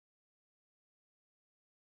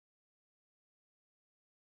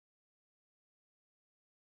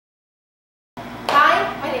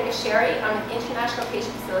Sherry. I'm with International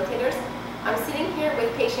Patient Facilitators. I'm sitting here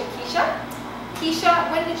with patient Keisha.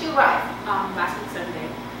 Keisha, when did you arrive? Last week Sunday.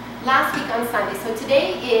 Last week on Sunday. So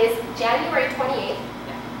today is January 28th.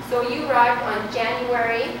 Yeah. So you arrived on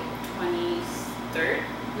January 23rd?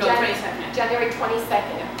 No, 22nd. January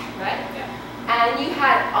 22nd, right? Yeah. And you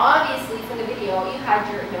had, obviously from the video, you had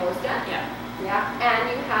your nose done. Yeah. Yeah. And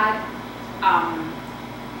you had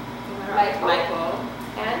lipo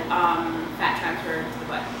and fat transfer to the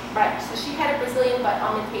butt. right. So she had a Brazilian butt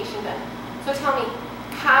augmentation done. So tell me,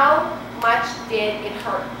 how much did it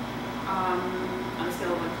hurt? On a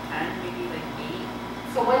scale of 1 to 10, maybe like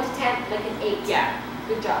 8. So 1 to 10, like an 8. Yeah.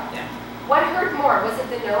 Good job. Yeah. What hurt more? Was it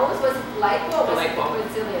the nose? Was it the lipo? The was lipo. it the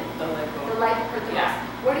Brazilian? The lipo. The lipo hurt the Yeah.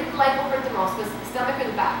 most. Where did the lipo hurt the most? Was it the stomach or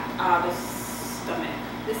the back? The stomach.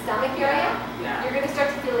 The stomach area? Yeah. You're going to start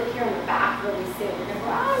to feel it here in the back really soon. You're going to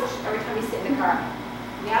go, ouch, every time you sit in the car.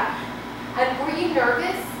 Yeah? And were you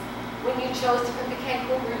nervous when you chose to come to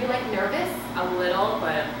Cancun? Were you like nervous? A little,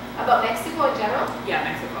 but About Mexico in general? yeah,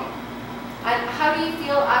 Mexico. And how do you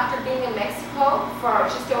feel after being in Mexico for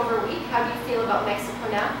just over a week? How do you feel about Mexico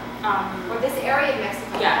now? Or this area of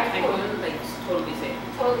Mexico? Yeah, Cancun? Cancun, like totally safe.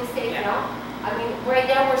 Totally safe, Yeah. no? I mean, right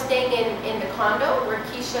now we're staying in the condo where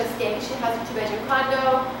Keisha is staying. She has a 2-bedroom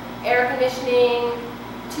condo, air conditioning,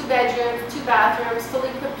 2 bedrooms, 2 bathrooms, fully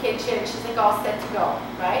equipped kitchen. She's like all set to go,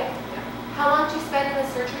 right? Yeah. How long did you spend in the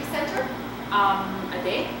surgery center? A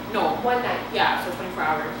day? No. 1 night. Yeah, so 24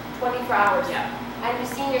 hours. 24 hours. Yeah. And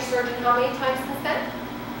you've seen your surgeon how many times since then?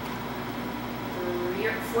 3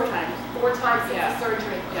 or 4 times. 4 times since Yeah. the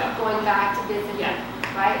surgery. Yeah. Going back to visit Yeah.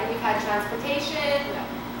 him, right? And you've had transportation,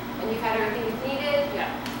 Yeah. and you've had everything you've needed. Yeah.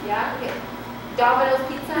 Yeah? Okay. Domino's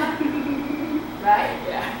Pizza, right?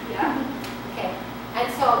 Yeah. Yeah? Okay. And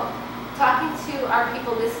so, talking to our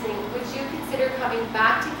people listening, would you consider coming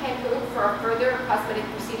back to Cancun for a further cosmetic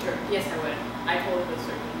procedure? Yes, I would. I told the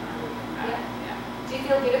surgeon I would come back. Yeah. Do you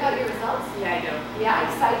feel good about your results? Yeah, I do. Yeah,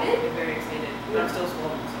 excited? I'm very excited. But I'm still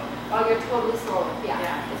swollen, so. Oh, you're totally swollen. Yeah.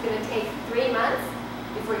 Yeah. It's going to take 3 months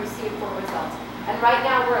before you see a full result. And right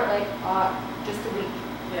now we're at like just a week.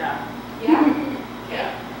 Yeah. Yeah?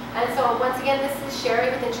 Yeah. And so once again, this is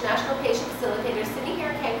Sherry with International Patient Facilitators sitting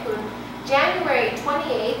here in Cancun, January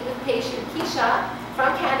 28th with patient Keisha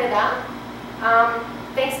from Canada.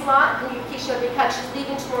 Thanks a lot, and Keisha will be cut. She's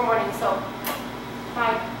leaving tomorrow morning, so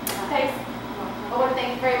bye. Thanks. I want to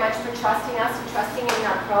thank you very much for trusting us and trusting in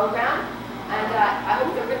our program. And I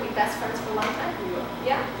hope that we're going to be best friends for a long time. You will.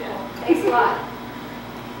 Yeah? Yeah. Thanks a lot.